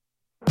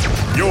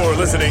You're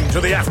listening to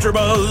the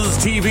AfterBuzz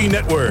TV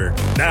Network,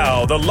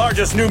 now the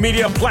largest new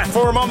media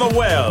platform on the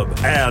web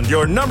and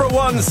your number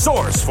one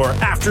source for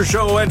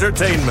after-show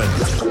entertainment.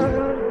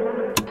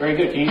 Very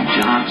good, Keith.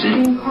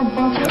 Johnson.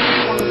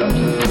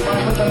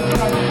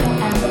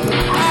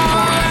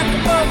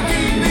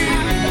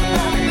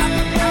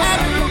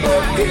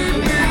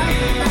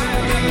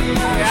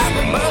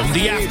 From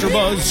the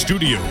AfterBuzz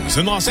Studios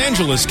in Los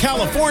Angeles,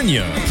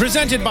 California,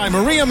 presented by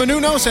Maria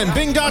Menounos and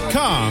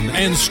Bing.com,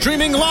 and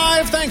streaming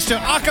live thanks to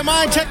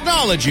Akamai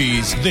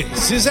Technologies.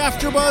 This is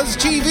AfterBuzz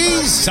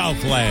TV's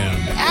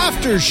Southland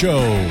After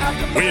Show.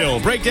 We'll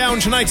break down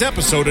tonight's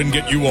episode and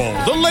get you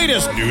all the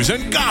latest news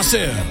and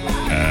gossip.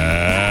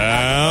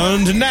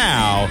 And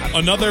now,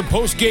 another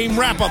post-game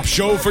wrap-up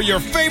show for your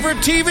favorite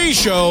TV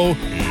show.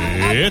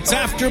 It's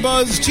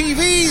AfterBuzz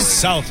TV's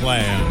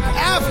Southland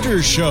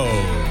After Show.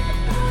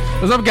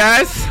 What's up,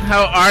 guys?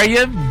 How are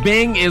you?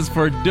 Bing is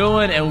for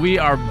doing, and we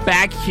are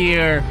back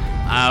here.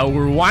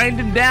 We're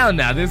winding down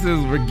now.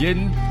 We're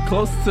getting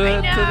close to the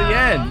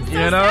end. So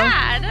you know,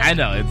 sad. I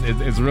know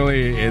it's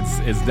really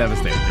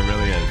devastating. It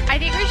really is. I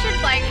think we should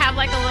have a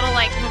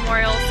little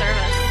memorial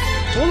service.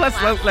 Well, let's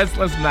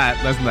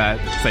not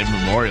say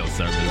memorial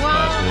service,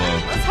 but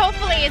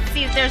hopefully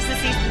there's the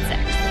season 6.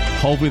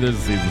 Hopefully there's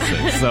a season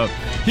 6. So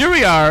here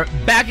we are,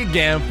 back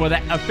again for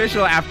the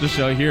official after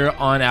show here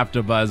on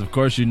AfterBuzz. Of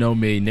course, you know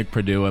me, Nick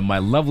Perdue, and my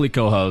lovely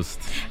co-host.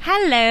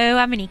 Hello,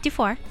 I'm Anik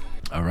Dufour.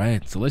 All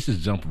right, so let's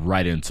just jump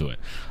right into it.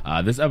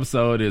 This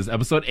episode is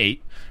episode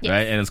 8, yes.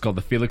 Right? And it's called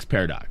The Felix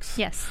Paradox.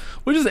 Yes.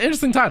 Which is an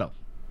interesting title.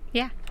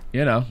 Yeah.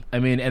 You know, I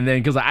mean, and then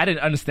because I didn't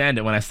understand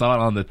it when I saw it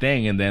on the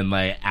thing, and then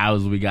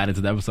as we got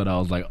into the episode, I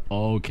was like,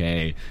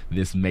 okay,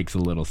 this makes a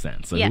little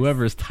sense. So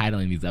whoever is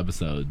titling these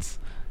episodes,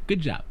 good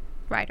job.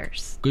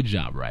 Writers. Good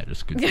job,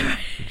 writers. Good job.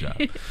 Good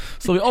job.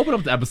 So we open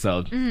up the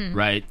episode,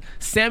 right?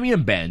 Sammy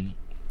and Ben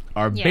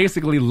are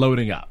basically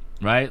loading up,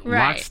 right?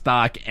 Lock,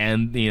 stock,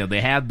 and,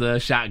 they have the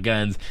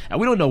shotguns, and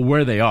we don't know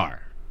where they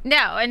are.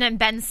 No, and then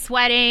Ben's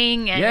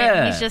sweating,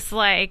 and he's just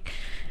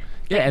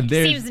and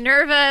seems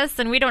nervous,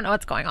 and we don't know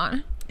what's going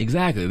on.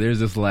 Exactly.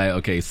 There's this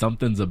okay,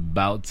 something's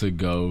about to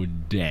go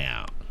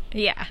down.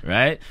 Yeah.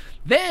 Right?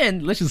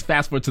 Then, let's just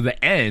fast forward to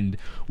the end.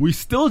 We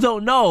still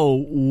don't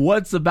know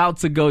what's about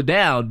to go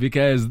down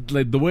because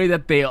the way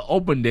that they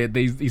opened it,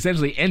 they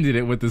essentially ended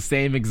it with the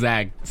same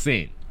exact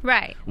scene.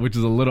 Right. Which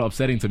is a little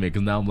upsetting to me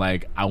because now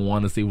I'm I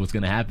want to see what's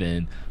going to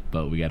happen,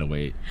 but we got to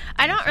wait.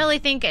 I don't really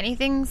think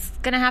anything's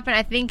going to happen.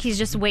 I think he's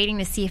just waiting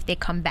to see if they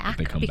come back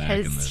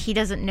because he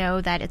doesn't know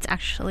that it's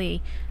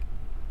actually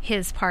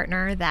his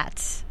partner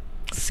that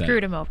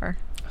screwed him over.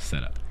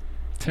 Set up.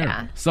 Terrible.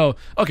 Yeah. So,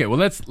 okay, well,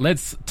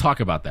 let's talk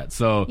about that.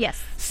 So,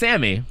 yes.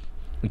 Sammy,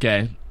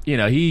 okay,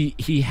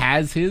 he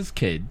has his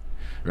kid,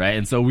 right?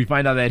 And so we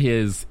find out that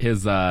his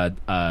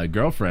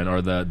girlfriend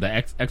or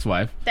the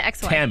ex-wife,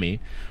 Tammy,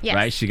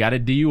 right? She got a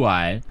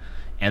DUI,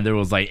 and there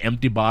was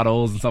empty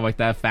bottles and stuff like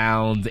that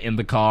found in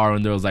the car,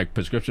 and there was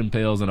prescription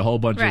pills and a whole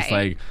bunch of just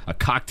a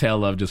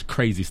cocktail of just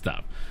crazy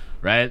stuff,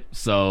 right?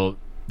 So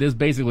this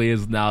basically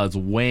is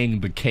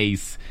weighing the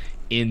case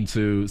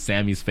into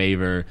Sammy's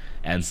favor,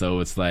 and so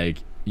it's as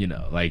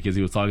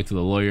he was talking to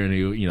the lawyer, and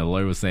the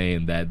lawyer was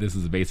saying that this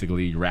is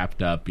basically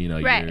wrapped up,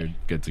 you're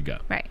good to go.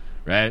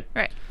 Right?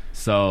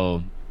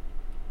 So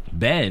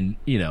Ben,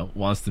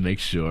 wants to make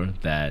sure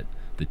that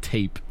the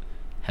tape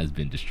has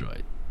been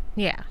destroyed.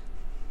 Yeah.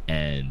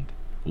 And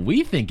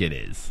we think it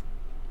is.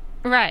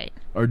 Right.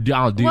 Or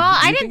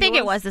I didn't think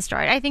it was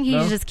destroyed. I think he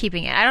was just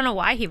keeping it. I don't know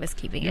why he was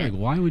keeping it.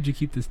 Why would you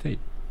keep this tape?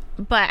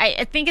 But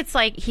I think it's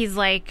he's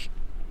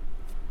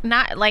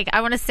not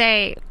I want to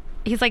say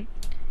he's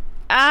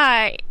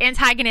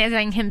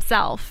antagonizing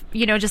himself,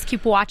 just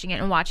keep watching it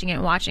and watching it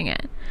and watching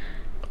it.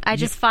 I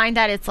just find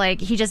that it's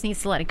he just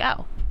needs to let it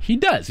go. He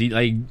does. He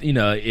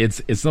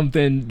it's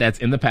something that's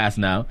in the past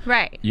now.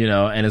 Right.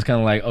 And it's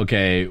kind of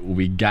okay,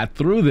 we got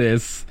through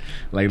this.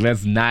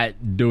 Let's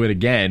not do it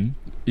again,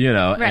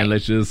 and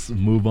let's just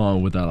move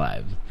on with our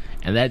lives.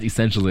 And that's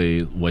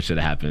essentially what should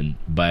have happened.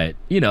 But,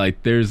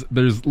 there's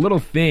little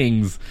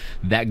things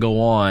that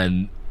go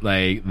on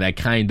that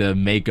kind of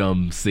make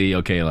them see,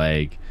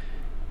 okay,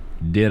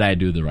 did I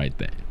do the right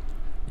thing?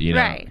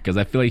 Right. Because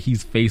I feel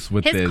he's faced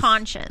with his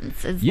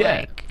conscience is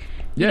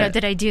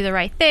did I do the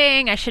right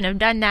thing? I shouldn't have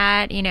done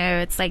that.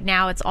 It's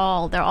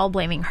now they're all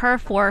blaming her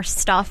for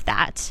stuff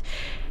that,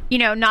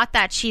 not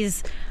that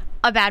she's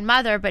a bad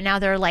mother, but now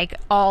they're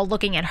all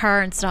looking at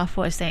her and stuff,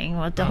 was saying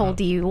the whole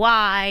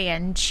DUI,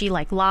 and she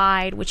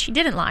lied, which she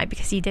didn't lie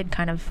because he did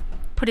kind of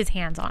put his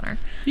hands on her.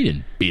 He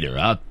didn't beat her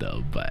up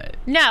though, but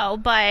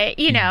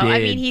he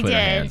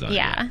did.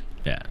 Yeah.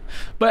 Yeah.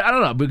 But I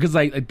don't know, because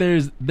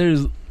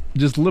there's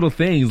just little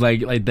things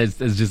that's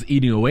just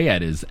eating away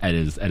at his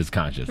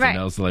conscience.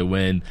 Right. So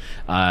when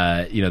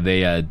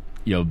they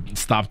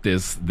stop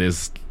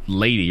this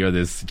lady, or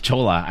this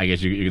chola, I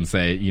guess you can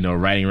say,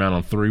 riding around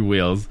on 3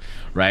 wheels,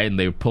 right? And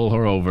they pull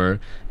her over,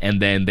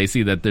 and then they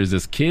see that there's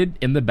this kid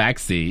in the back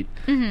seat,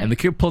 and the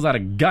kid pulls out a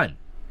gun.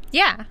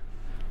 Yeah.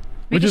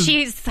 Because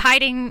she's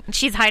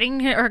hiding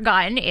her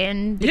gun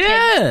in the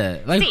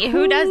kid's... Like,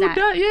 who does that?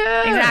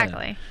 Yeah.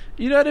 Exactly.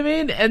 You know what I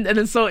mean? And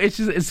then so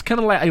it's kind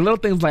of like little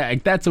things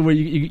like that, to where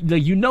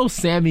you know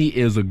Sammy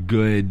is a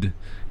good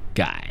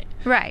guy.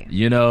 Right.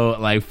 You know,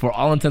 like, for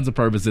all intents and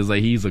purposes,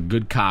 like, he's a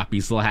good cop.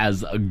 He still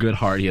has a good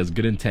heart. He has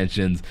good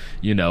intentions,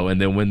 you know. And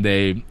then when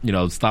they, you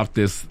know, stopped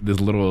this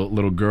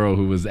little girl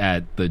who was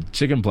at the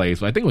chicken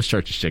place, well, I think it was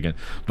Church's Chicken,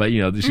 but,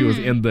 you know, she was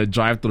in the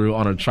drive-thru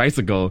on a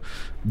tricycle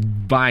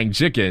buying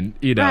chicken,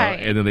 you know,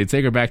 and then they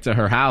take her back to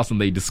her house and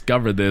they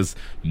discover this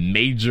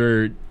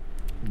major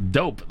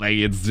dope. Like,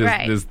 it's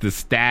just this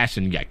stash,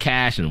 and you got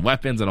cash and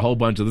weapons and a whole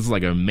bunch of this is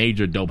like a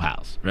major dope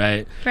house,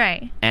 right?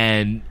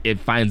 And it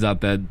finds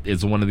out that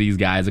it's one of these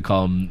guys that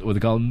call him, what they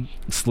call him,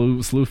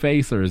 Slew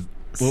Face, or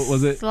what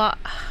was it?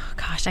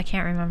 Gosh, I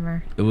can't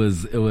remember. It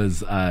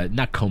was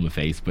not Coma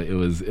Face, but it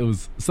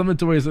was something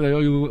to where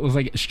it was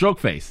like Stroke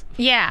Face.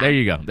 Yeah. There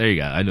you go.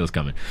 I knew it was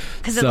coming.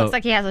 Because it looks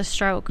like he has a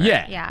stroke.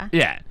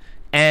 Yeah.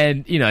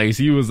 And, you know,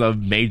 he was a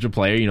major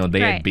player. You know, they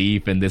had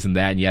beef and this and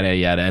that and yada,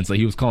 yada. And so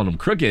he was calling him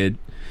crooked.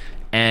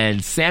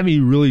 And Sammy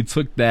really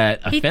took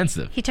that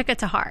offensive. He took it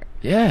to heart.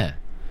 Yeah.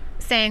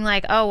 Saying,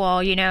 like, oh,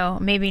 well, you know,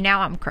 maybe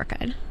now I'm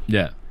crooked.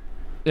 Yeah.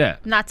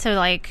 Not to,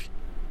 like,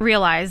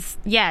 realize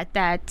yet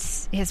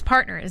that his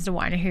partner is the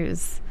one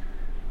who's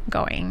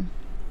going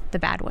the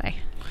bad way.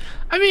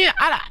 I mean,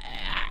 I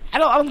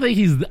don't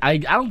think I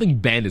don't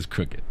think Ben is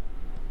crooked.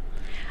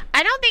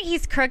 I don't think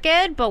he's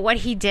crooked, but what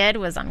he did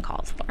was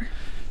uncalled for.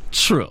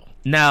 True.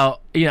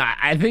 Now, you know,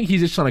 I think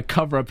he's just trying to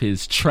cover up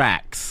his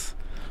tracks.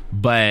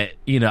 But,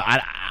 you know,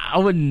 I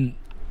wouldn't,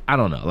 I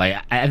don't know. Like,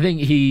 I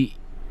think he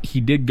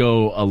did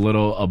go a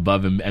little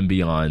above and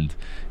beyond,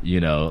 you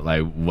know,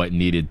 like what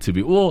needed to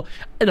be. Well,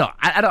 no,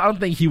 I don't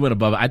think he went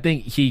above it. I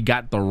think he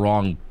got the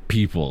wrong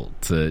people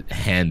to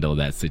handle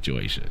that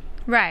situation.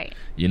 Right.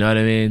 You know what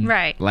I mean?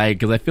 Right. Like,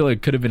 because I feel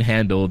it could have been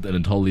handled in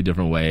a totally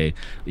different way,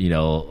 you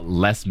know,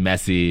 less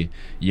messy,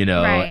 you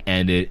know,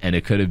 and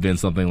it could have been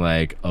something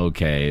like,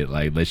 okay,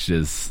 like, let's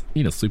just,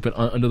 you know, sweep it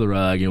under the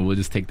rug and we'll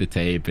just take the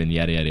tape and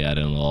yada, yada,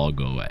 yada, and it'll all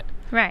go away.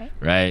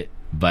 Right.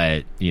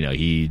 But, you know,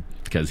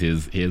 because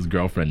his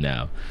girlfriend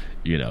now,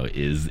 you know,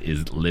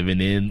 is living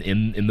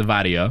in the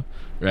Vadio,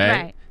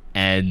 right?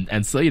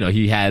 And so, you know,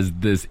 he has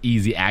this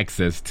easy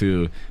access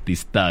to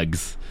these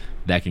thugs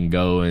that can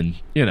go and,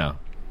 you know,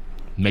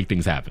 make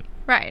things happen.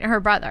 Right. Her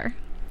brother.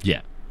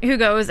 Yeah. Who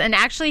goes and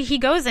actually he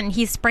goes and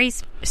he spray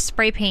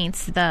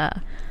paints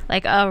the,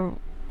 like, a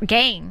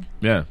gang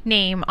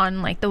name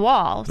on, like, the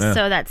wall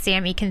so that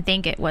Sammy can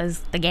think it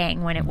was the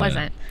gang when it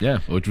wasn't. Yeah.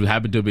 Which would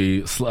happen to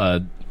be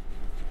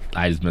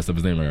I just messed up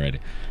his name already.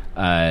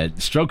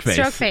 Stroke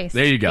Face.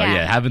 There you go.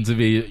 Yeah. Happened to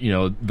be, you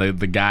know,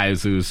 the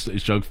guys who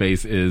Stroke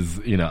Face is,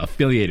 you know,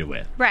 affiliated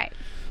with. Right.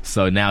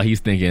 So now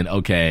he's thinking,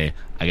 okay,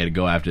 I got to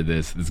go after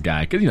this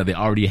guy. Because, you know, they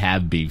already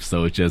have beef.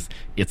 So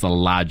it's a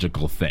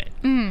logical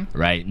thing.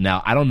 Right?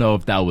 Now, I don't know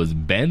if that was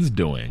Ben's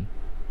doing.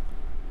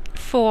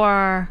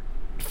 For,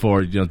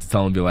 you know, to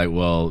tell him, be like,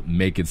 well,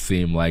 make it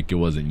seem like it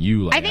wasn't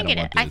you. Like,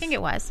 I think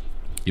it was.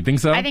 You think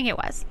so? I think it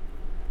was.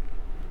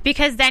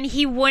 Because then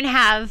he wouldn't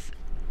have,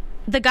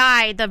 the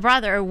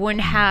brother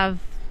wouldn't have,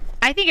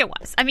 I think it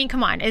was. I mean,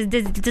 come on.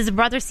 Does the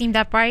brother seem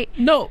that bright?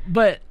 No,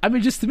 but I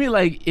mean, just to me,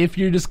 like, if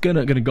you're just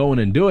gonna go in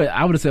and do it,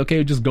 I would have said,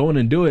 okay, just go in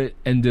and do it,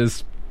 and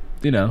just,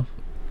 you know,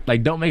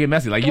 like, don't make it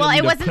messy. Like, you don't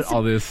need to put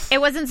all this.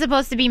 It wasn't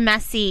supposed to be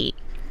messy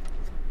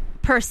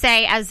per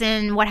se, as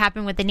in what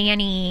happened with the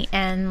nanny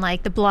and,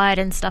 like, the blood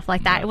and stuff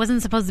like that. It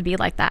wasn't supposed to be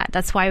like that.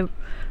 That's why I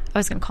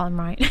was gonna call him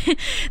right.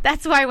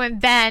 That's why when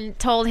Ben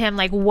told him,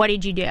 like, what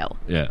did you do?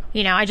 Yeah.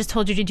 You know, I just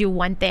told you to do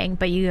one thing,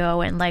 but you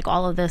go and, like,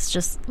 all of this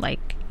just,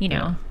 like, you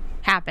know,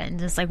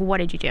 happened. It's like, what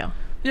did you do?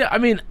 Yeah, I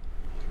mean,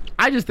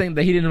 I just think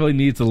that he didn't really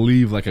need to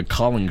leave, like, a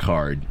calling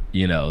card,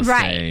 you know,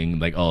 saying,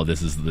 like, oh,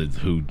 this is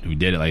who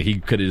did it. Like, he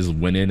could have just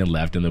went in and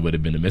left and there would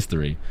have been a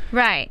mystery.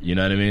 Right. You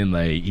know what I mean?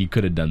 Like, he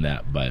could have done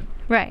that, but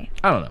I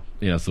don't know.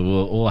 You know, so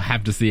we'll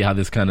have to see how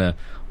this kind of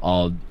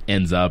all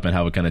ends up and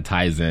how it kind of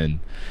ties in,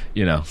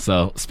 you know.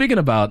 So, speaking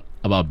about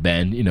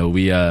Ben, you know,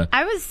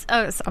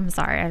 I'm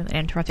sorry, I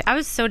interrupted. I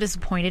was so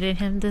disappointed in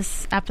him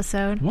this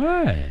episode.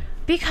 Why?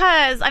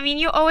 Because, I mean,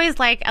 you always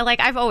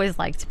I've always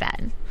liked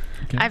Ben.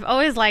 Okay. I've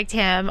always liked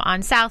him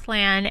on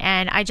Southland,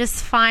 and I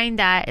just find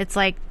that it's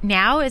like,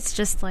 now it's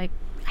just like,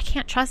 I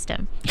can't trust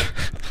him.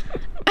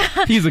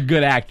 He's a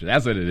good actor.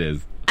 That's what it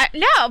is.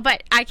 No,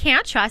 but I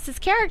can't trust his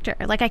character.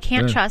 Like, I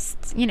can't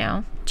trust, you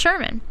know,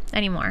 Sherman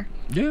anymore.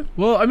 Yeah.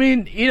 Well, I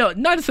mean, you know,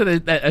 not to say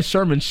that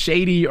Sherman's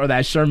shady or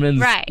that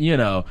Sherman's, you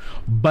know,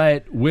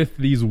 but with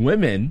these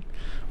women,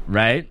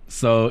 right?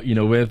 So, you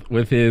know,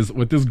 with his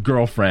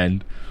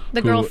girlfriend.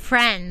 The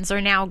girlfriends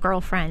are now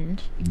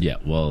girlfriend. Yeah,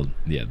 well,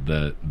 yeah,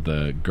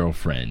 the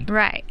girlfriend.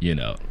 Right. You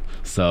know,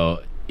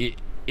 so,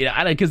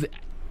 because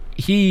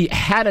he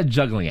had a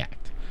juggling act.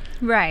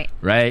 Right.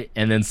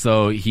 And then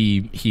so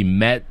he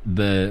met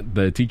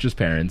the teacher's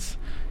parents,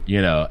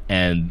 you know,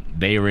 and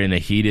they were in a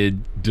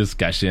heated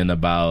discussion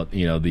about,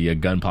 you know, the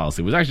gun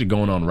policy. It was actually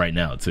going on right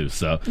now too.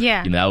 So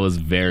yeah, you know, that was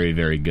very,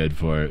 very good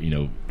for, you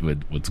know,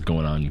 with what's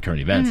going on in current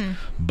events.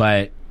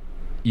 But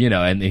you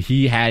know, and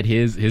he had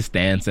his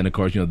stance, and of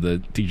course, you know, the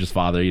teacher's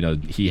father, you know,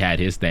 he had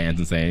his stance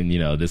and saying, you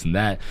know, this and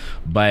that.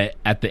 But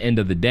at the end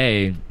of the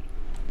day,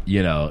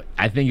 you know,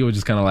 I think it was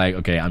just kind of like,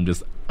 okay, I'm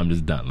just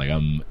done. Like,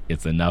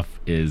 it's enough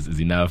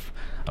is enough.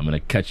 I'm gonna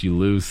cut you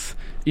loose,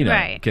 you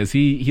know, because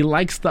he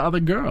likes the other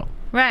girl,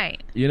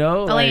 right? You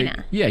know, Elena.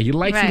 Like, yeah, he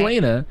likes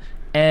Elena,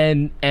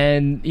 and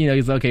you know,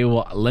 he's like, okay,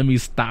 well, let me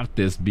stop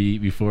this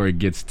before it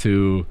gets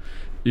too.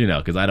 You know,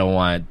 because I don't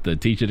want the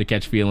teacher to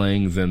catch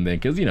feelings, and then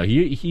because you know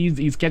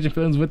he's catching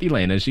feelings with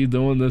Elena, she's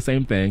doing the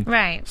same thing,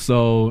 right?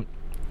 So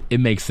it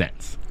makes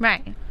sense,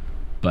 right?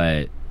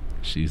 But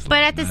she's. But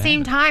at the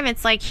same time,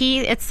 it's like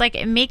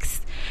it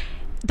makes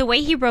the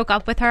way he broke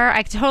up with her.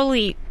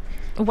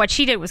 What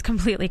she did was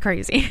completely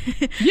crazy.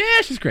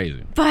 Yeah, she's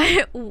crazy.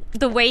 But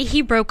the way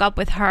he broke up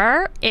with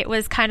her, it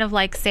was kind of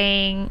like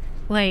saying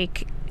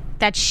like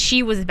that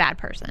she was a bad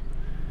person.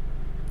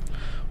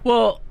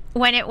 Well,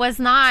 when it was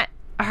not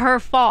her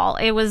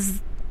fault, it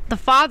was the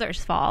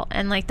father's fault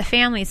and like the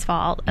family's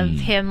fault of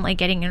him like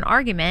getting in an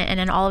argument, and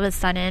then all of a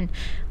sudden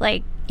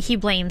like he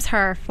blames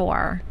her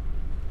for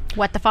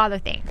what the father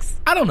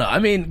thinks. I don't know. I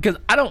mean, because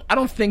I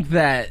don't think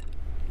that.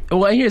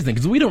 Well, here's the thing,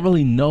 because we don't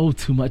really know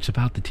too much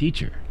about the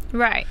teacher,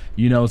 right?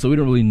 You know, so we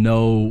don't really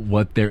know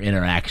what their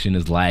interaction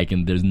is like,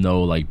 and there's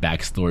no like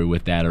backstory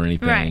with that or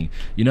anything. Right.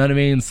 You know what I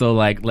mean? So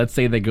like, let's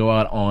say they go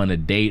out on a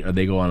date or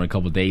they go on a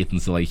couple dates,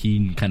 and so like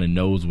he kind of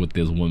knows what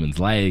this woman's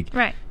like,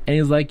 right? And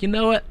he's like, you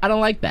know what? I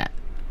don't like that.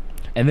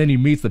 And then he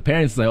meets the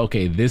parents. Like,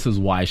 okay, this is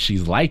why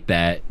she's like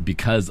that,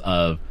 because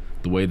of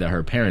the way that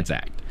her parents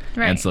act.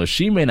 Right. And so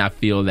she may not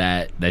feel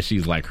that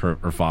she's like her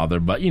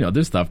father, but you know,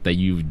 there's stuff that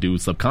you do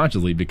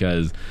subconsciously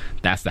because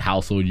that's the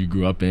household you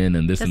grew up in,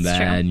 and this and that,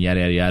 true. And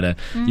yada yada yada.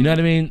 You know what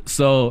I mean?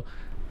 So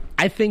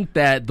I think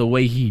that the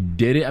way he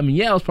did it, I mean,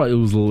 yeah, it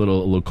was a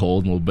little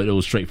cold, but it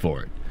was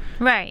straightforward.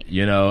 Right.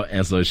 You know,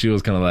 and so she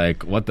was kind of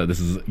like, what the, this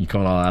is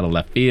coming all out of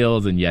left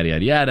fields and yada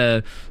yada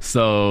yada.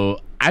 So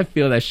I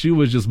feel that she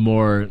was just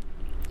more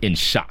in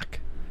shock.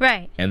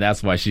 Right. And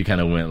that's why she kind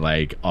of went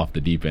like off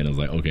the deep end. It was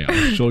like, okay,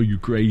 I'll show you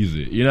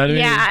crazy. You know what I mean?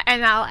 Yeah,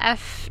 and I'll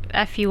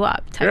F you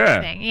up type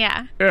of thing.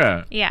 Yeah.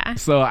 Yeah. Yeah.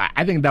 So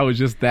I think that was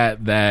just that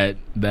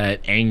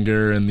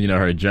anger, and you know,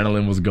 her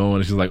adrenaline was going,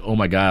 and she's like, oh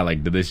my God,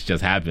 like, did this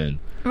just happen?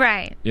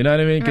 Right. You know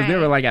what I mean? Because they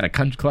were like at a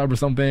country club or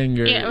something.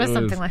 Or yeah, it was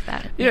something like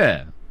that.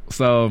 Yeah.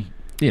 So,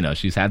 you know,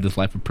 she's had this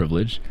life of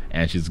privilege,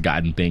 and she's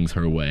gotten things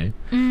her way.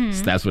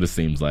 So that's what it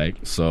seems like.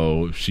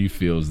 So she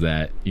feels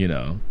that, you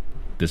know,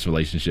 this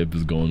relationship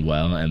is going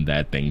well and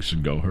that things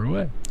should go her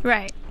way.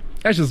 Right.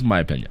 That's just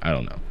my opinion. I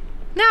don't know.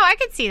 No, I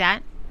could see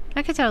that.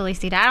 I could totally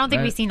see that. I don't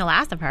think we've seen the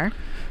last of her.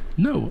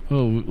 No.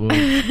 Well,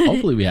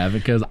 hopefully we haven't,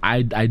 because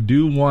I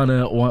do want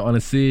to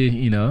see,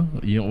 you know,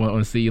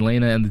 want to see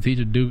Elena and the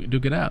teacher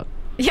duke it out.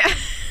 Yeah.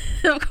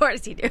 Of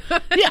course you do.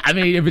 Yeah, I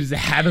mean, if it just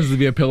happens to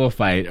be a pillow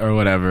fight or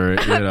whatever,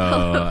 you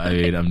know, I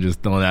mean, I'm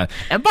just throwing that.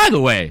 And by the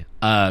way,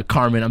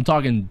 Carmen, I'm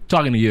talking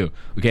to you.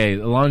 Okay,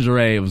 the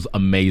lingerie was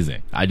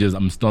amazing. I'm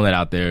just throwing that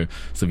out there.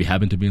 So if you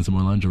happen to be in some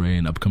more lingerie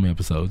in upcoming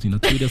episodes, you know,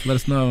 tweet us, let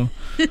us know,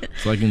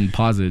 so I can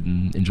pause it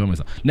and enjoy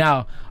myself.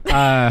 Now,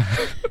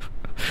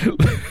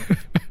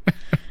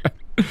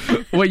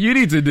 what you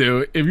need to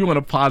do if you want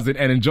to pause it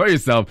and enjoy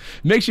yourself,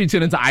 make sure you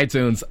tune into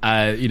iTunes,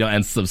 you know,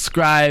 and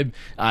subscribe,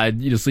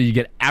 you know, so you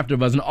get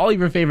AfterBuzz and all of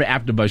your favorite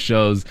AfterBuzz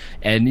shows,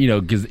 and you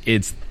know, because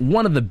it's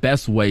one of the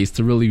best ways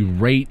to really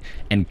rate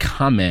and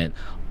comment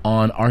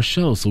on our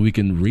show, so we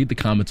can read the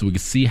comments, so we can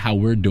see how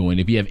we're doing.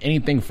 If you have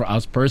anything for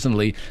us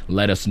personally,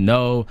 let us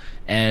know,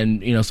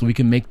 and you know, so we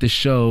can make this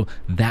show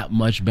that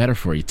much better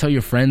for you. Tell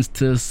your friends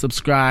to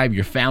subscribe,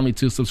 your family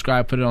to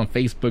subscribe, put it on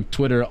Facebook,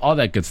 Twitter, all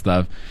that good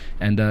stuff,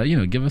 and you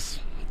know, give us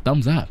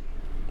thumbs up.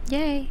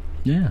 Yay.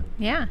 Yeah.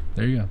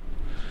 There you go.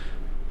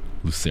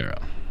 Lucero.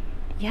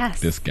 Yes.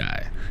 This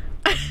guy.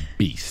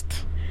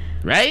 Beast.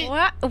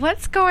 Right?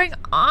 What's going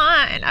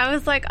on? I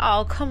was like,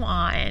 oh, come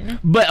on.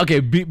 But okay,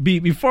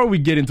 before we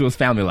get into his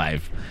family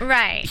life,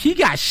 right? He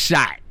got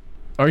shot,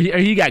 or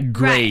he got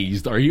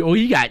grazed, right. or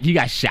he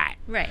got shot,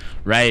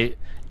 right?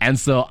 And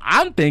so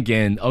I'm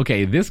thinking,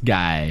 okay, this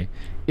guy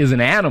is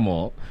an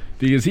animal,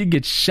 because he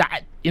gets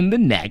shot in the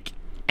neck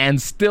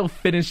and still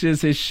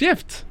finishes his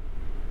shift.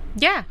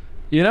 Yeah,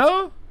 you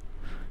know.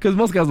 Because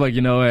most guys are like,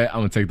 you know what, I'm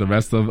going to take the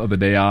rest of the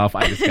day off.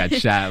 I just got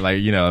shot.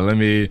 Like, you know, let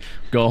me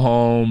go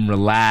home,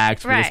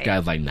 relax. But this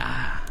guy's like,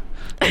 nah,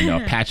 you know,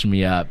 patch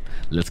me up.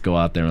 Let's go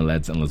out there and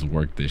let's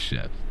work this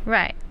shit.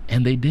 Right.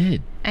 And they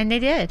did.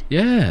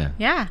 Yeah.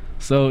 Yeah.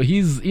 So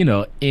he's, you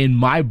know, in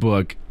my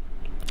book,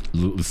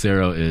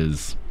 Lucero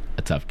is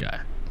a tough guy.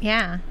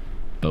 Yeah.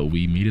 But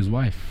we meet his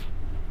wife.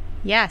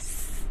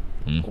 Yes.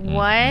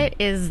 What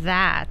is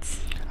that?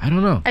 I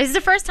don't know. It's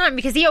the first time,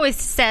 because he always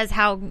says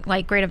how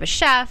like great of a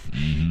chef,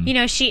 you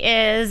know, she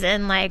is,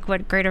 and like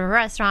what great of a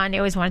restaurant. They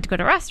always wanted to go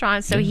to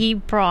restaurants, so he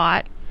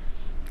brought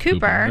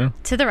Cooper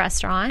to the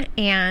restaurant,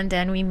 and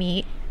then we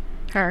meet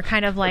her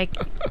kind of like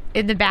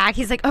in the back.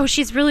 He's like, oh,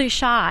 she's really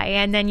shy.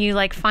 And then you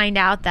like find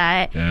out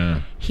that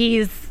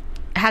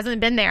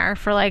hasn't been there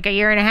for like a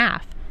year and a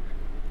half.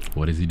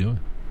 What is he doing?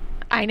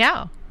 I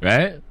know.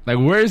 Right? Like,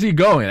 where is he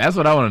going? That's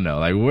what I want to know.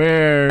 Like,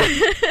 where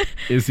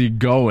is he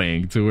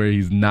going to where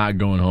he's not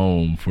going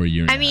home for a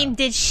year and a half? I mean,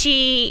 did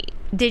she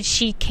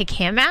kick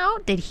him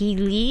out? Did he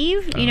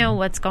leave? You know,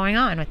 what's going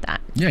on with that?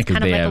 Yeah, because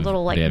kind of like have, a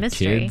little like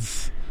mystery.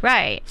 Kids.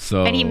 Right.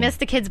 So, and he missed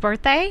the kid's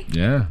birthday?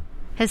 Yeah.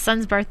 His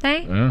son's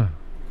birthday? Yeah.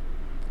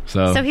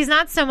 So he's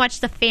not so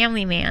much the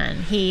family man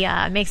he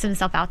makes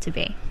himself out to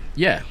be.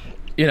 Yeah.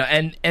 You know,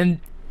 and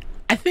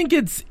I think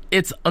it's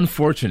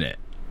unfortunate.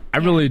 I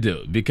really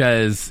do,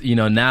 because, you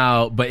know,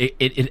 now, but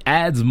it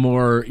adds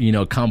more, you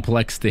know,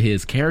 complex to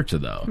his character,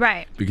 though.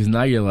 Right. Because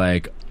now you're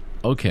like,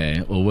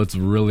 okay, well, what's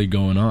really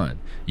going on?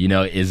 You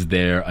know, is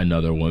there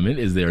another woman?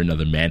 Is there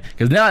another man?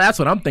 Because now that's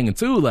what I'm thinking,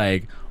 too.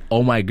 Like,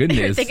 oh, my goodness.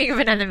 You're thinking of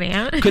another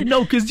man?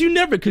 Because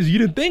you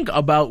didn't think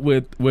about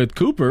with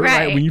Cooper,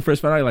 right? When you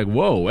first found out, you're like,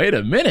 whoa, wait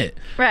a minute.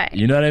 Right.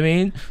 You know what I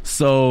mean?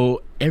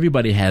 So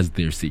everybody has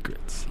their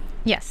secrets.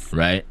 Yes.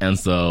 Right? And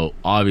so,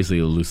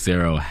 obviously,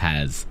 Lucero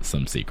has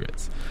some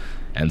secrets.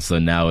 And so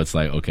now it's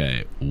like,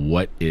 okay,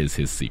 what is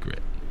his secret?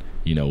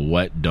 You know,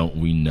 what don't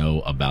we know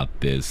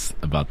about this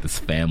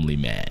family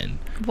man?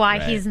 Why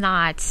he's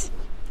not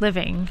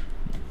living.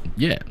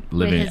 Yeah,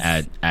 living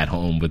at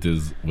home with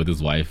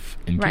his wife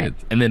and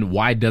kids. And then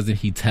why doesn't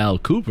he tell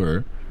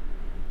Cooper?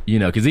 You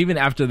know, because even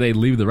after they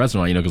leave the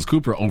restaurant, you know, because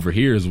Cooper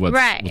overhears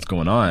what's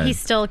going on. He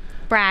still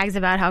brags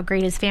about how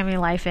great his family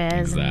life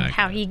is and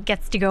how he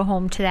gets to go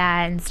home to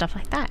that and stuff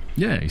like that.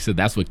 Yeah, he said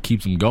that's what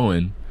keeps him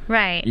going.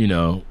 Right. You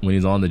know, when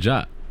he's on the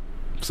job.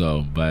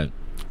 So, but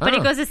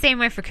it goes the same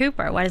way for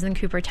Cooper. Why doesn't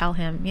Cooper tell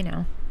him, you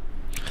know?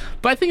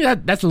 But I think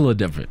that's a little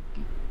different.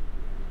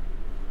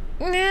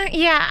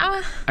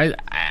 Yeah.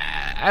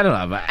 I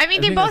don't know. I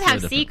mean, they both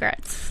have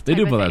secrets. They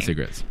do both have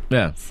secrets.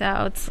 Yeah.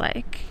 So it's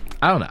like,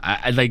 I don't know.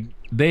 I like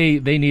they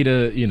need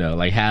to, you know,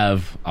 like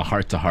have a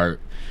heart to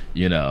heart,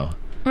 you know.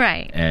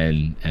 Right.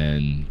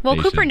 And well,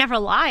 Cooper never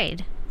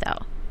lied though.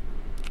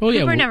 Well,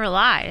 Cooper never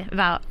lied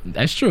about.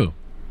 That's true.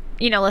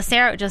 You know,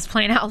 Lucero just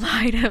plain out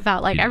lied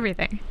about like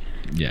everything.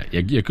 Yeah.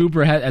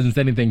 Cooper hasn't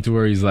said anything to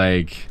where he's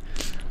like,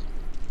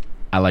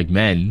 I like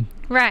men.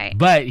 Right.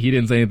 But he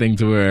didn't say anything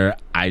to where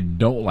I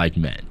don't like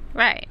men.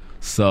 Right.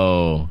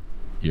 So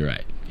you're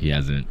right. He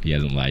hasn't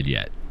lied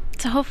yet.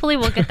 So hopefully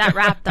we'll get that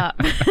wrapped up.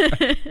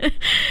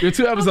 There are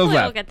 2 episodes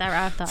left. We'll get that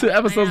wrapped up. 2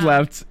 episodes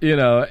left, you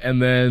know,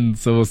 and then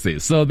so we'll see.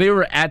 So they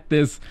were at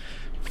this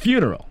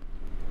funeral.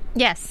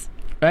 Yes.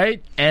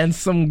 Right? And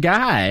some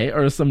guy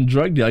or some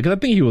drug dealer, because I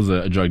think he was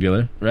a drug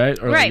dealer, right?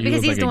 Or right,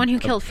 because he's the one who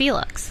killed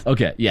Felix.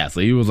 Okay, yeah,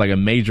 so he was like a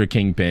major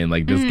kingpin.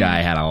 Like, this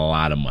guy had a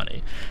lot of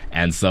money.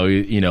 And so,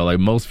 you know, like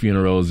most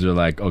funerals, you're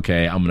like,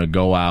 okay, I'm going to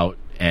go out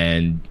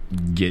and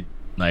get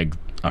like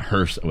a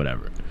hearse or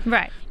whatever.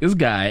 Right. This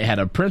guy had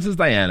a Princess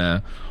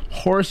Diana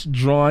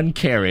horse-drawn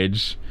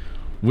carriage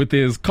with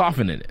his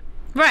coffin in it.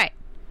 Right.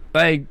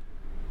 Like,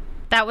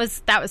 that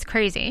was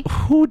crazy.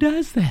 Who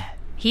does that?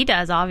 He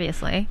does,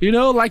 obviously. You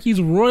know, like he's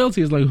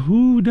royalty. It's like,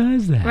 who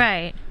does that?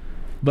 Right.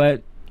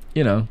 But,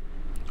 you know,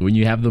 when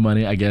you have the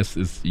money, I guess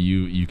it's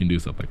you can do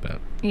stuff like that.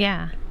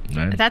 Yeah.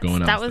 Right?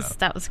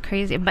 That was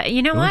crazy. But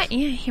you know what?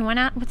 Yeah, he went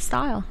out with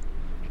style.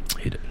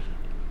 He did.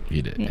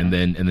 Yeah. And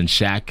then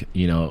Shaq,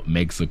 you know,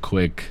 makes a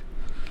quick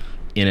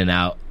in and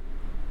out.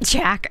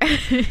 Shaq.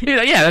 You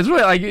know, yeah, that's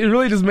really like it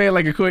really just made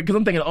like a quick, because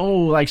I'm thinking, oh,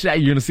 like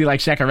Shaq, you're gonna see like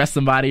Shaq arrest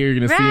somebody, or you're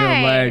gonna see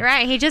him like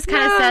right. He just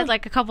kind of said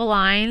like a couple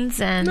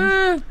lines, and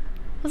I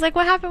was like,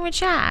 what happened with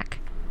Shaq?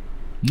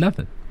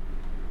 Nothing.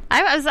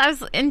 I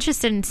was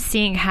interested in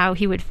seeing how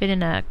he would fit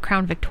in a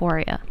Crown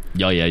Victoria.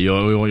 Yo, yeah, you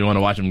want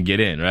to watch him get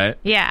in, right?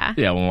 Yeah.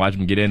 Yeah, want to watch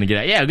him get in and get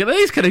out. Yeah, at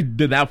least could have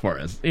did that for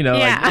us. You know,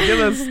 like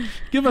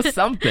give us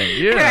something.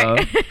 You know.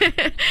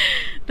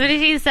 But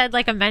he said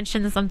like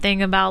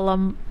something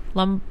about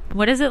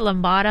what is it,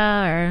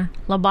 Lambada or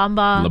La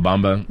Bamba? La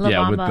Bamba.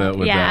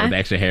 Yeah, with the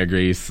extra hair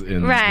grease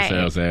and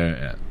Lucero's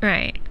hair. Yeah.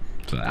 Right.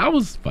 So that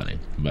was funny,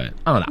 but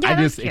I don't know. Yeah,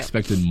 I just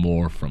expected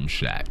more from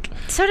Shaq.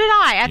 So did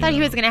I. I thought he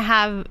was going to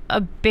have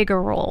a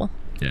bigger role.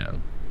 Yeah.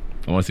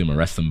 I want to see him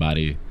arrest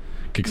somebody,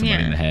 kick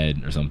somebody in the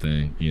head or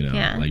something, you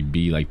know, like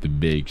be like the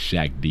big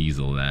Shaq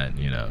Diesel that,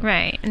 you know.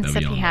 Right.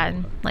 Instead he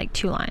had like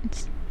 2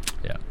 lines.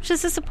 Yeah. Which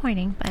is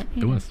disappointing, but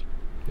It was.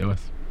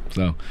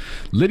 So,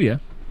 Lydia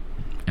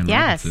and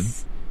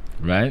Robinson,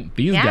 right?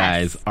 These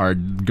guys are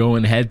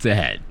going head to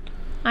head.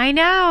 I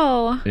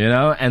know. You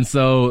know, and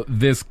so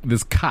this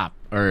cop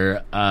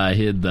or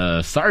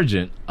the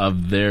sergeant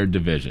of their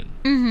division,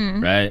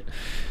 right?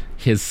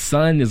 His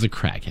son is a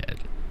crackhead.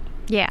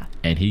 Yeah.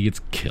 And he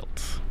gets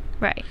killed.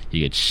 Right.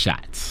 He gets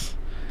shot.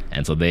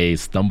 And so they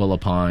stumble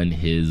upon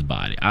his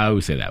body. I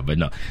always say that, but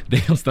no.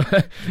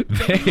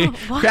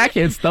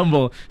 Crackheads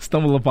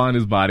stumble upon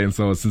his body, and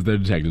so since they're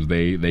detectives,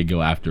 they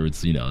go after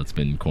it's, you know, it's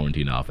been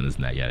quarantined off and it's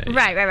not yet.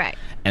 Right.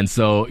 And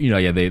so, you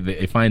know,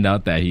 they find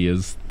out that he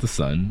is the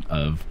son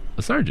of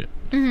a sergeant,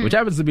 which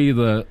happens to be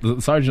the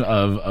sergeant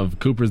of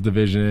Cooper's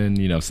division,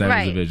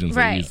 Sanders' division.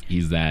 So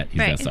he's that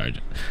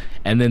sergeant.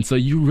 And then so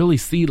you really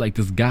see like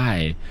this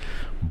guy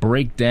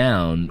break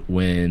down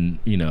when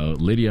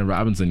Lydia and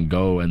Robinson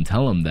go and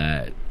tell him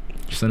that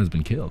your son has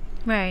been killed.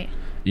 Right.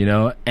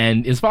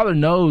 And his father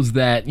knows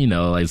that,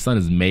 like his son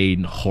has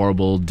made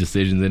horrible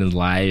decisions in his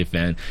life,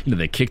 and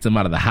they kicked him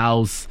out of the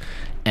house,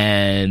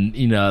 and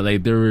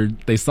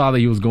they saw that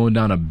he was going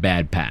down a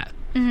bad path.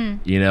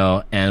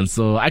 And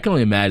so I can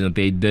only imagine that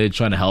they did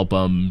try to help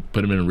him,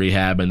 put him in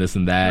rehab and this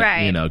and that,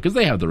 right. Because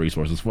they have the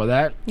resources for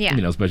that. Yeah.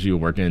 Especially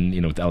working,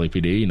 with the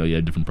LAPD, you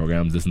have different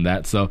programs, this and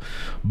that. So,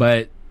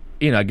 but,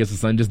 I guess the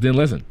son just didn't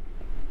listen.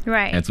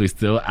 Right. And so he's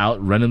still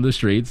out running the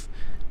streets,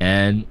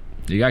 and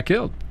he got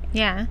killed.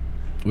 Yeah.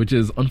 Which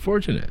is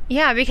unfortunate.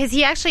 Yeah, because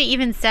he actually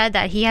even said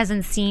that he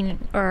hasn't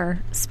seen or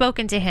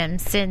spoken to him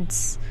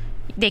since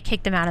they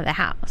kicked him out of the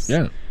house.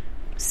 Yeah.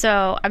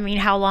 So, I mean,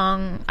 how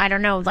long, I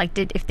don't know, like,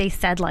 if they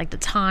said, like, the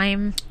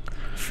time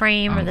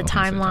frame or the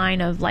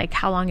timeline of, like,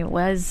 how long it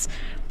was.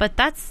 But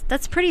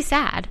that's pretty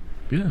sad.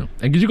 Yeah. And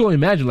because you can only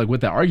imagine, like,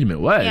 what that argument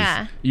was.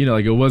 Yeah.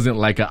 Like, it wasn't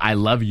like a I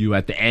love you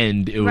at the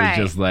end. It was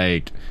just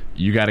like,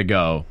 you got to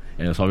go.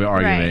 And it's probably an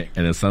argument. Right.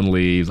 And then son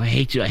leaves. I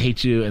hate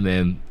you. And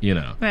then,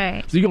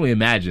 Right. So you can only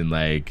imagine,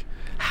 like,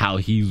 how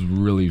he's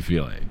really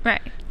feeling.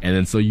 Right. And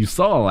then so you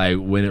saw, like,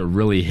 when it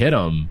really hit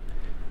him,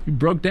 he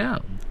broke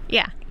down.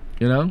 Yeah.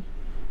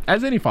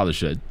 As any father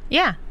should.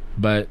 Yeah.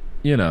 But,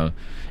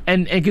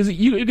 and because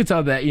you could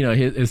tell that,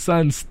 his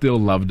son still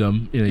loved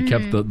him. He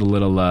kept the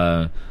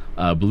little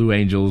Blue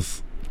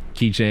Angels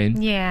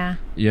keychain. Yeah.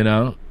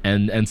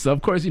 And so,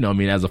 of course,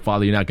 as a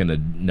father, you're not going to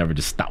never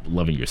just stop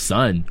loving your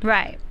son.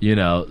 Right.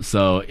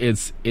 So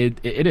it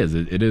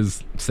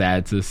is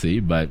sad to see,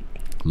 but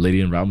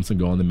Lydia and Robinson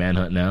go on the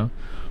manhunt now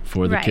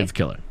for the kid's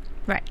killer.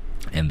 Right.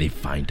 And they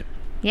find him.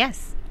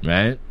 Yes.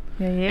 Right?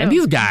 And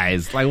these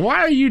guys, like, why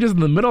are you just in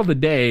the middle of the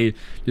day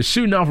just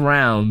shooting off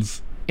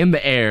rounds in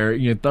the air?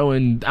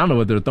 Throwing, I don't know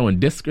whether they're throwing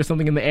discs or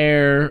something in the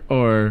air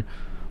or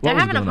they're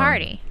having a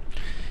party.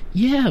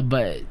 Yeah,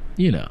 but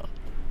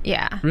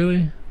yeah,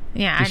 really,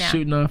 yeah, just I know,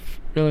 shooting off,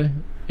 really,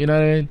 you know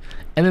what I mean?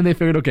 And then they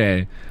figured,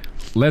 okay,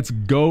 let's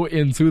go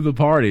into the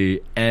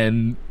party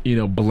and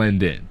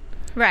blend in.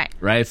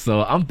 Right.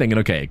 So I'm thinking,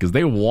 okay, because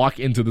they walk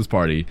into this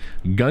party,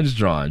 guns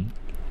drawn.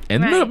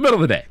 And middle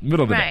of the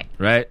day,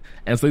 right?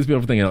 And so these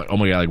people are thinking, like, oh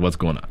my God, like, what's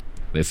going on?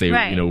 They say,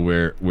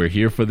 we're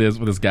here for this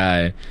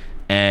guy,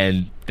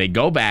 and they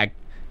go back,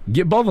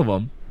 get both of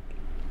them,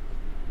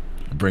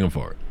 bring them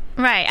forward.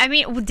 Right. I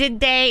mean,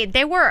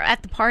 they were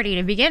at the party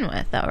to begin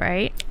with, though,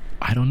 right?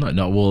 I don't know.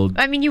 No, well,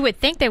 I mean, you would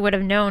think they would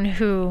have known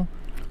who.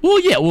 Well,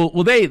 yeah.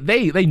 Well,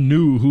 they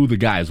knew who the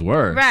guys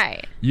were,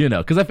 right?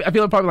 Because I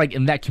feel like probably like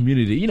in that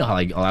community, how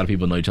like a lot of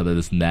people know each other,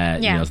 this and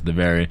that. Yeah. So the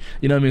very,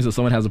 what I mean. So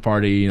someone has a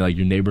party, like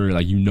your neighbor,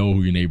 like who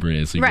your neighbor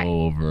is, so you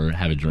go over,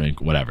 have a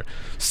drink, whatever.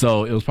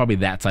 So it was probably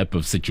that type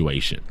of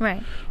situation,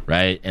 right?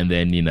 Right, and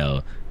then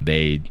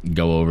they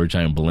go over,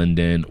 try and blend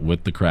in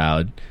with the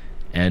crowd,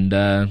 and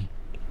the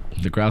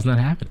crowd's not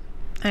having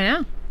it. I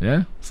know.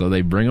 Yeah. So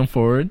they bring them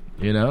forward.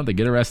 They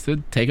get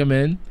arrested, take them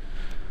in,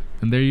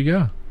 and there you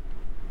go.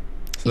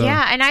 So.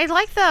 Yeah, and I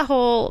like the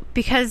whole,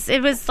 because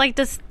it was like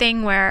this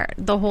thing where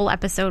the whole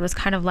episode was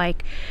kind of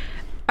like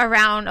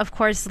around, of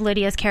course,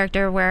 Lydia's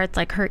character, where it's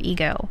like her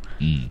ego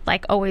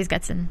like always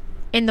gets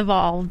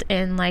involved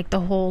in like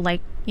the whole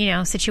like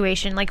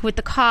situation, like with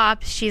the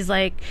cops. She's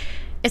like,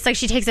 it's like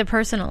she takes it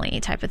personally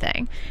type of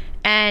thing,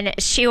 and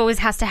she always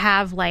has to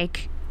have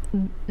like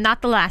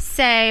not the last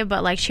say,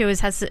 but like she always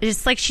has to,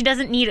 it's like she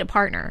doesn't need a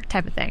partner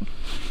type of thing.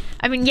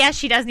 I mean, yes,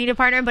 she does need a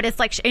partner, but it's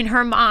like in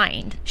her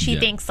mind, she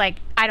thinks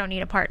like, I don't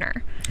need a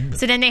partner. Yeah.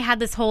 So then they had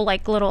this whole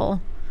like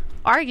little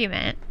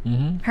argument,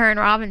 her and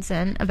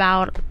Robinson,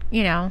 about,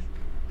 the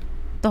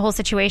whole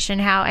situation,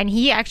 and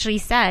he actually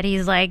said,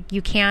 he's like,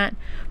 you can't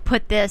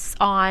put this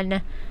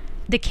on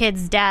the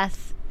kid's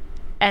death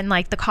and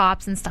like the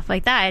cops and stuff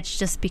like that. It's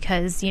just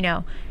because,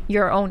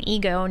 your own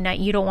ego and that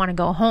you don't want to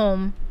go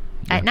home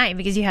at night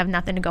because you have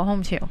nothing to go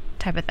home to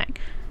type of thing.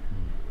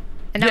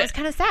 And that was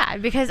kind of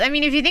sad because, I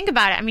mean, if you think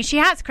about it, I mean, she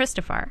has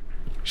Christopher.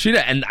 She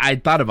did, and I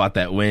thought about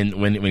that when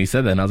he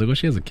said that, and I was like, well,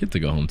 she has a kid to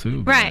go home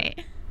to. But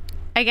right.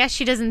 I guess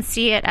she doesn't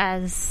see it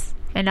as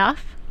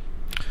enough.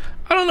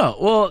 I don't know.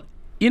 Well,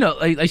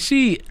 like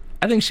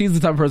I think she's the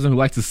type of person who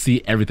likes to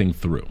see everything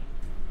through.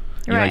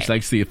 Like she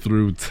likes to see it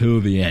through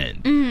till the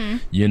end.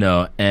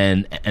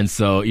 And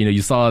so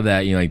you saw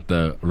that like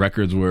the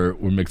records were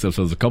mixed up.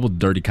 So there's a couple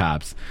dirty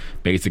cops,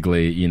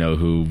 basically,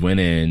 who went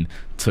in,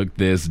 took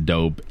this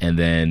dope, and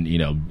then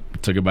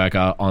took it back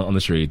out on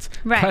the streets,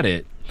 cut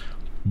it,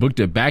 booked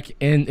it back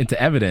into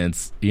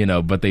evidence.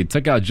 But they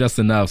took out just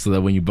enough so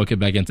that when you book it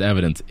back into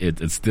evidence,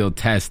 it still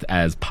tests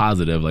as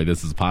positive. Like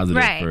this is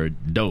positive for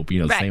dope.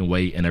 Same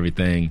weight and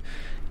everything.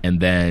 And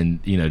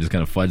then just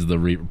kind of fudge the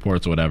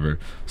reports or whatever.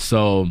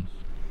 So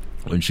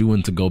when she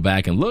went to go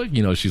back and look,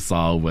 she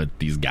saw what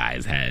these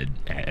guys had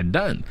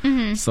done.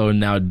 Mm-hmm. So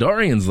now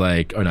Dorian's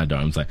like, or not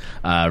Dorian, I'm sorry,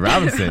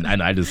 Robinson.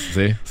 I just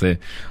say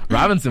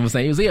Robinson was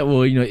saying, he was like,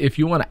 well, if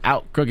you want to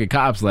out crooked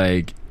cops,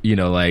 like,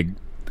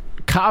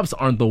 cops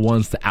aren't the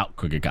ones to out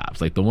crooked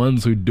cops. Like, the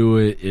ones who do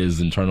it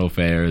is internal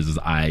affairs, is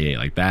IA.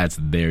 Like, that's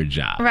their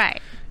job.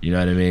 Right. You know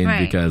what I mean? Right.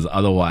 Because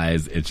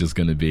otherwise, it's just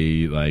going to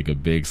be like a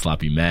big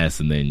sloppy mess,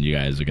 and then you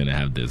guys are going to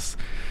have this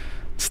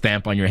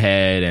stamp on your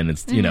head, and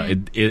it's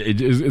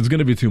it's going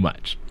to be too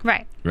much.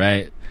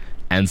 Right.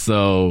 And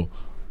so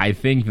I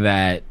think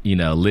that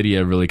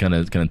Lydia really kind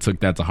of took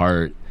that to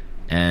heart,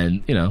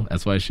 and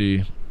that's why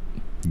she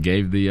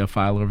gave the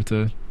file over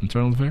to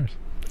Internal Affairs,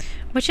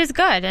 which is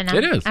good, and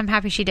it is. I'm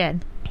happy she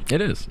did. It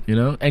is,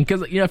 and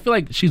because I feel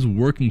like she's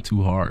working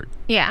too hard.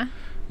 Yeah.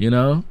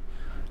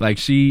 Like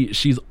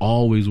she's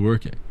always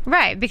working.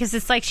 Right, because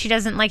it's like she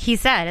doesn't, like he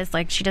said, it's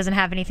like she doesn't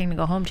have anything to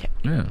go home to.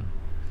 Yeah.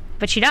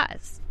 But she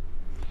does.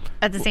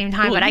 At the same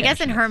time, but I guess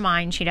in her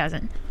mind she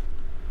doesn't.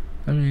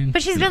 I mean,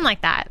 but she's been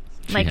like that,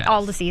 like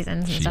all the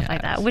seasons and stuff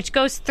like that, which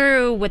goes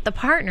through with the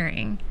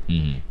partnering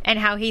and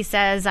how he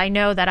says, "I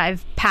know that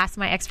I've passed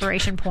my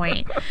expiration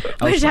point,"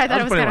 which I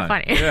thought was kind of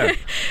funny.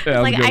 Yeah,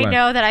 like, I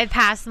know that I've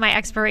passed my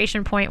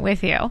expiration point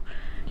with you.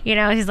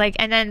 He's like,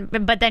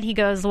 but then he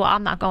goes, "Well,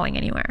 I'm not going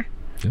anywhere."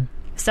 Yeah.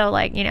 So,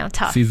 like,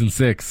 tough. Season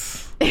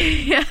 6.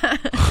 Yeah.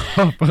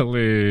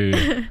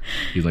 Hopefully,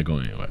 he's not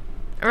going anywhere.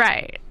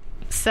 Right.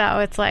 So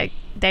it's like,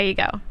 there you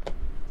go.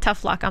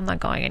 Tough luck. I'm not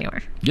going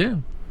anywhere. Yeah.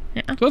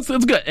 So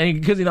it's good. And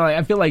because,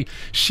 I feel like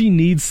she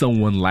needs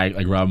someone like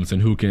Robinson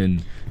who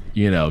can,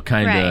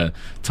 kind of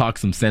talk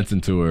some sense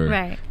into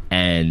her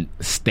and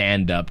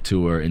stand up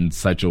to her in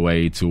such a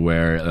way to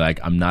where, like,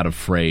 I'm not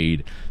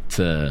afraid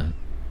to,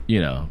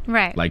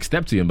 like,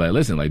 step to you and be like,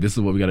 listen, like, this is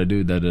what we got to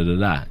do,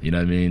 da-da-da-da. You know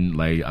what I mean?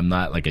 Like, I'm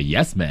not like a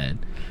yes man,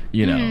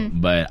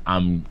 but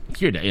I'm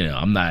here to,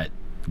 I'm not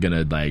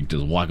gonna like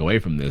just walk away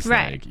from this.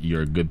 Like,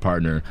 you're a good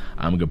partner,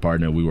 I'm a good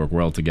partner, we work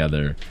well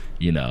together,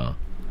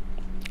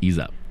 ease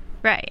up.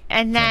 Right.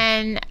 And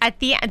then at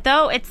the end,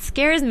 though, it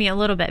scares me a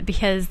little bit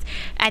because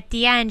at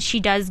the end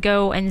she does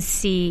go and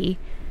see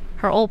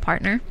her old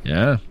partner,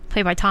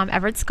 played by Tom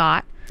Everett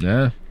Scott.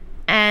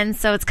 And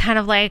so it's kind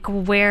of like,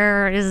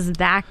 where is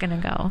that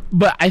gonna go?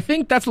 But I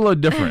think that's a little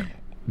different.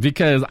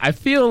 Because I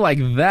feel like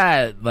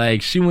that,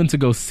 like, she went to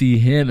go see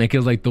him,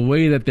 because, like, the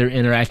way that they're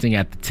interacting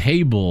at the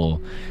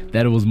table,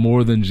 that it was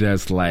more than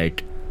just,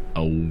 like,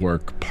 a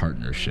work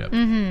partnership.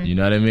 Mm-hmm. You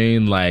know what I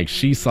mean? Like,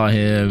 she saw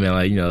him, and,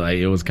 like, like,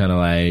 it was kind of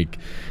like,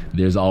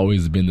 there's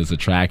always been this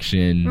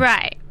attraction.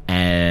 Right.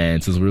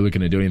 And since we were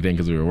looking to do anything,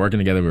 because we were working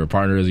together, we were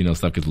partners,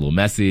 stuff gets a little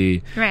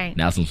messy. Right.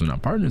 Now, since we're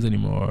not partners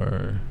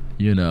anymore,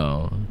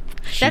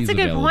 That's a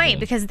good point,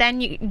 because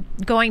then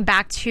going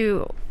back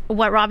to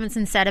what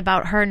Robinson said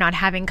about her not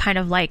having kind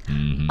of like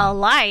a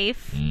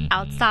life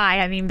outside,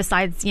 I mean,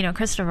 besides,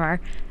 Christopher,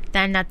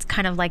 then that's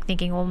kind of like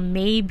thinking, well,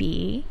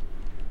 maybe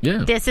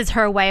this is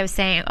her way of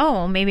saying,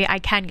 oh, maybe I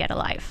can get a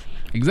life.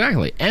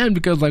 Exactly. And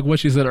because, like what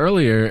she said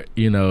earlier,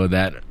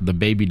 that the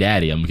baby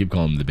daddy, I'm going to keep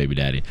calling him the baby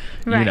daddy,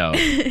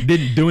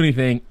 didn't do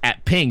anything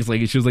at Pink's.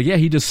 Like, she was like, yeah,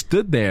 he just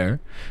stood there.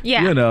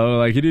 Yeah.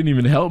 Like, he didn't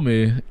even help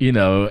me,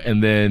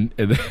 and then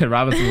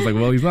Robinson was like,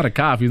 well, he's not a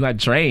cop. He's not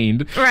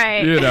trained.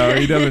 Right.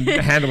 He doesn't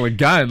handle a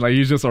gun. Like,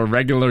 he's just a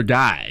regular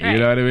guy. Right. You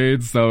know what I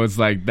mean? So it's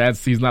like,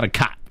 he's not a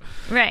cop.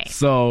 Right.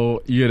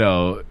 So,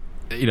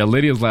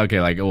 Lydia's like, okay,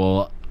 like,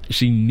 well,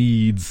 she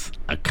needs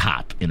a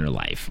cop in her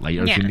life, like,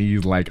 or she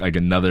needs like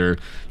another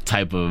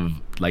type of,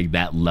 like,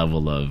 that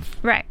level of,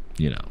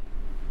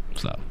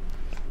 so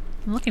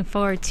I'm looking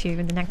forward to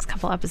the next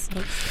couple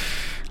episodes.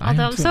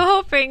 Although I'm so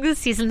hoping this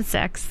season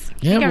 6. I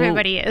think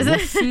everybody is.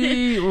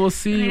 We'll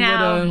see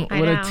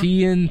what a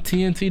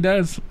TNT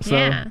does.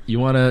 So you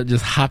want to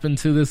just hop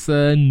into this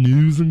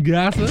news and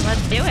gossip?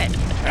 Let's do it.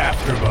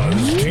 AfterBuzz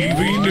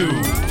TV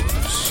News.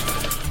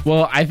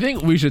 Well, I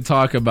think we should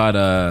talk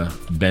about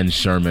Ben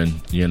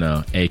Sherman,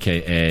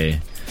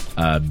 a.k.a.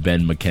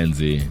 Ben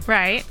McKenzie.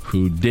 Right.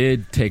 Who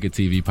did take a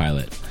TV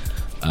pilot.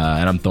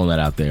 And I'm throwing that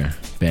out there.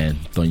 Ben,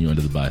 throwing you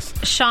under the bus.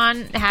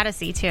 Sean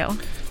Hannity, too.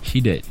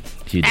 He did.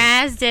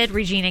 As did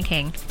Regina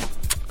King.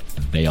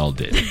 They all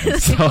did.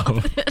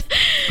 So,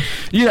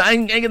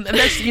 and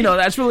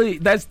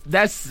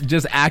that's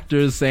just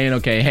actors saying,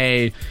 okay,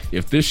 hey,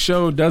 if this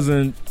show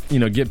doesn't,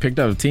 get picked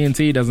up, if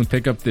TNT doesn't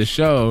pick up this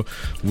show,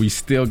 we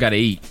still got to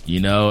eat,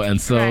 and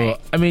so,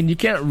 I mean, you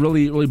can't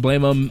really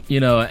blame them,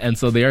 and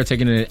so they are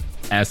taking it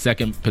as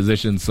second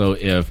position. So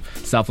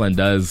if Southland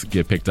does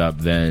get picked up,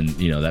 then,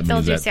 that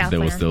means that they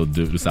will still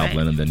do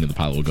Southland, and then the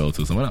pilot will go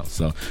to someone else.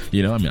 So,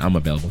 I'm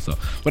available, so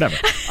whatever.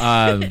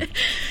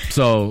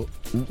 So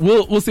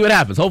we'll see what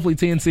happens. Hopefully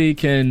TNT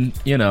can,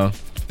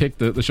 pick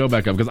the show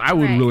back up, because I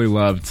would really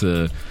love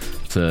to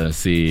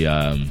see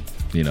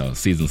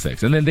season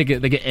 6, and then they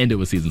can end it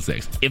with season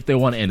 6. If they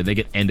want to end it, they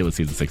can end it with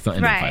season 6. Don't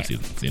end it with 5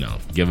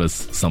 seasons. Give us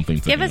something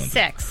to give us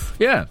 6.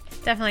 Yeah,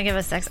 definitely give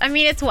us 6. I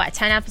mean, it's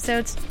 10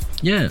 episodes.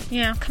 Yeah.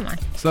 Yeah, come on.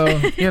 So,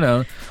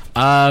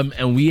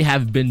 And we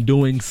have been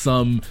doing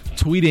some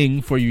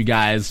tweeting for you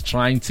guys,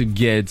 trying to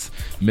get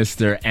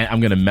Mr. I'm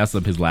going to mess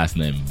up his last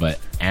name, but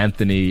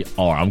Anthony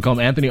R. I'm calling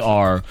him Anthony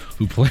R.,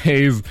 who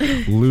plays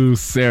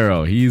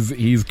Lucero.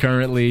 He's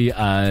currently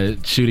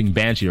shooting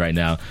Banshee right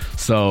now.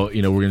 So,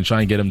 we're going to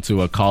try and get him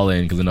to a call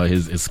in, because I know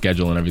his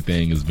schedule and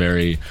everything is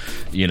very,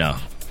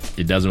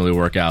 it doesn't really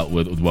work out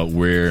with what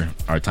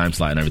our time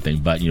slot and everything,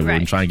 but we're going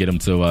to try and get him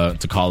to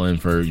call in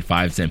for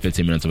 5, 10,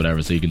 15 minutes or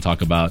whatever, so you can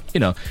talk about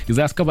his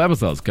last couple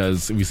episodes,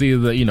 because we see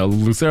that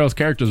Lucero's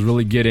character is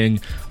really getting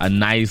a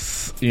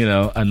nice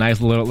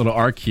little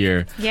arc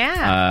here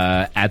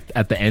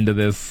at the end of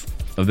this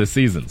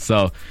season.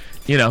 So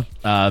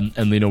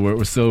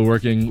we're still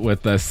working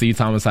with C.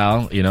 Thomas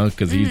Howell,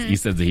 because he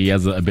says that he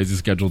has a busy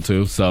schedule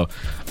too. So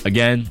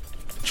again,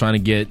 trying to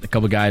get a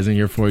couple guys in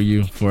here for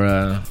you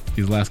for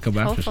these last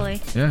couple hopefully.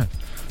 Yeah,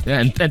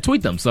 and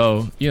tweet them.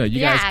 So you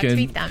guys can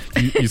tweet them.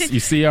 you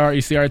see our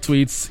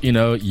tweets.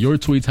 Your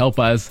tweets help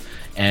us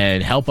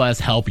and help us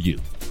help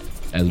you.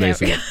 As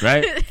basically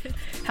right.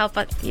 Help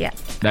us, I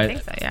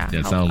think so. Yeah,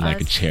 that sounds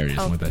like a charity.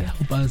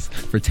 Help us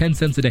for 10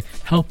 cents a day.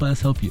 Help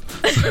us help you.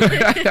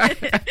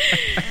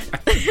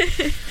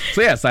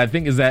 So yes, I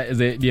think is it.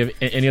 Do you have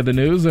any other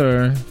news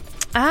or?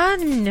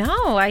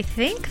 No, I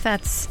think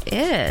that's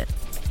it.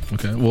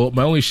 Okay. Well,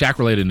 my only Shaq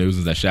related news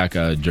is that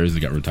Shaq jersey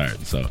got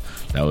retired. So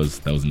that was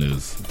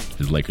news.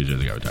 His Lakers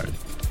jersey got retired.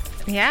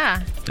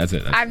 Yeah. That's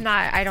it.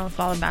 I don't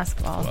follow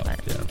basketball. Well, but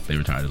they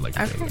retired his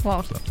Lakers jersey.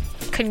 Well,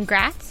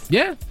 congrats.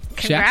 Yeah.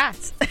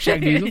 Congrats. Shaq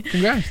Diesel.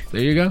 Congrats.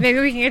 There you go. Maybe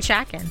we can get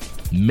Shaq in.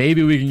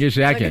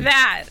 Look at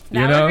that.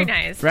 That would be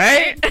nice.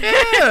 Right?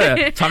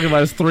 Yeah. Talking about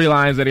his 3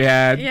 lines that he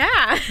had.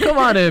 Yeah. Come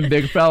on in,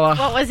 big fella.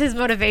 What was his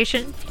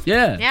motivation?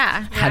 Yeah.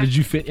 Yeah. How did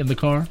you fit in the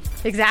car?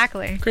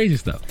 Exactly. Crazy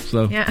stuff.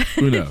 So,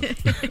 who knows?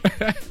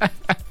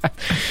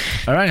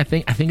 All right. I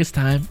think it's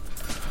time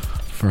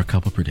for a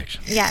couple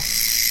predictions.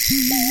 Yes.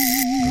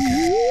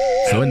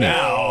 Okay. So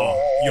now,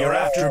 your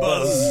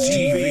AfterBuzz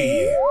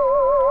TV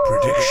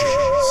predictions.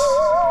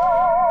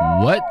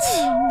 What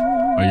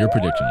are your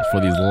predictions for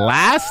these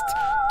last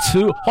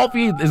 2?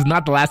 Hopefully, it's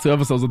not the last 2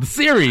 episodes of the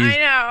series. I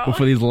know. But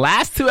for these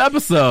last 2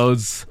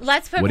 episodes,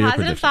 let's put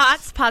positive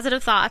thoughts,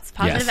 positive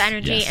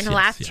energy in the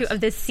last 2 of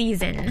this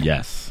season.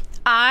 Yes.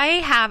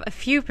 I have a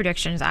few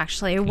predictions,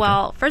 actually. Okay.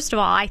 Well, first of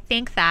all, I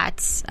think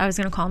that I was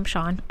going to call him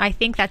Sean. I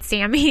think that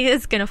Sammy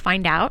is going to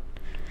find out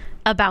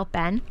about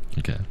Ben.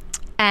 Okay.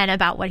 And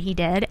about what he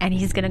did, and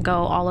he's going to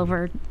go all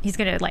over. He's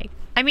going to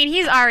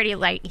he's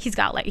already he's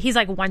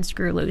like one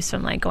screw loose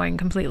from going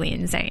completely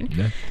insane.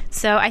 Yeah.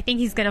 So I think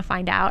he's going to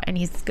find out, and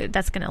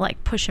that's going to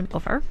push him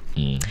over.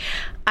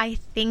 I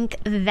think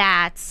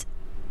that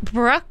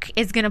Brooke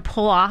is going to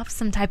pull off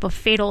some type of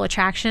fatal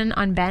attraction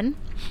on Ben.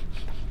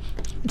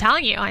 I'm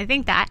telling you, I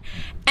think that.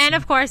 And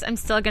of course, I'm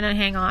still going to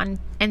hang on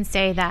and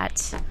say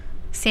that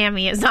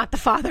Sammy is not the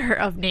father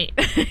of Nate.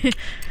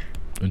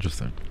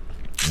 Interesting.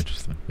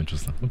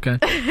 Okay.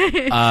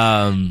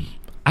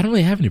 I don't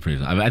really have any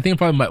predictions. I think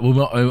probably my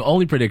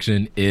only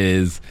prediction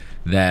is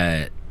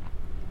that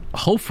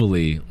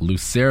hopefully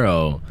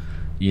Lucero,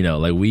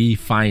 we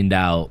find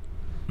out,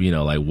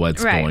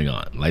 what's going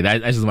on.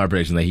 That's just my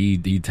prediction, that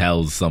he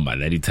tells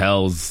somebody, that he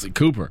tells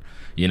Cooper,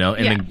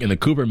 and the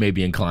Cooper may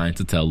be inclined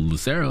to tell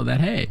Lucero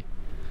that, hey,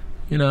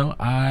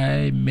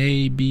 I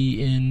may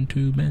be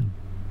into men.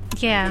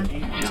 Yeah.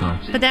 So.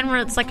 But then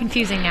it's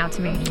confusing now to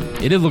me.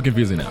 It is a little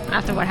confusing now.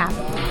 After what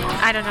happened.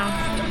 I don't know.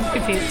 I'm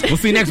confused. We'll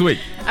see you next week.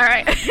 All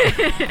right.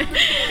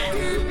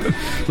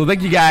 So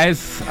thank you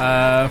guys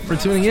for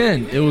tuning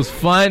in. It was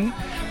fun,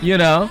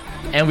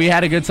 and we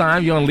had a good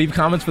time. You want to leave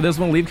comments for this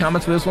one? Leave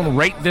comments for this one.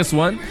 Rate this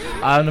one.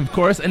 And of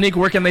course, Anik,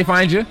 where can they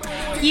find you?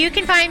 You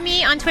can find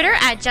me on Twitter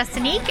at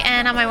JustAnik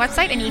and on my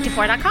website,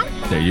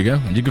 anik24.com. There you go.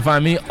 And you can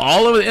find me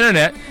all over the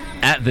internet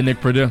at The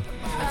Nick Purdue.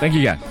 Thank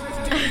you, guys.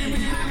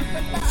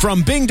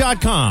 From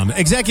Bing.com,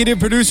 executive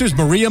producers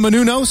Maria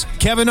Menounos,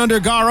 Kevin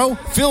Undergaro,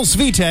 Phil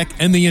Svitek,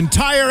 and the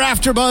entire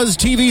AfterBuzz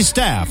TV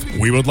staff,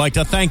 we would like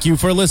to thank you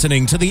for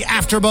listening to the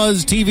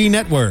AfterBuzz TV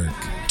network.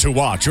 To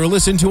watch or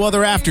listen to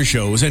other after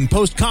shows and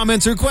post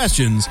comments or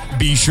questions,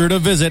 be sure to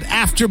visit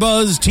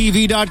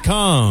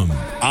AfterBuzzTV.com.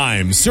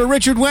 I'm Sir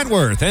Richard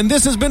Wentworth, and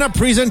this has been a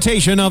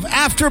presentation of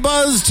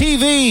AfterBuzz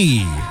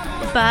TV.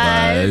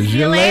 Buzz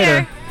you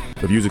later.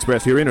 The views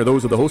expressed herein are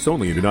those of the hosts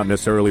only and do not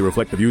necessarily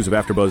reflect the views of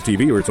AfterBuzz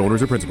TV or its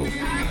owners or principals.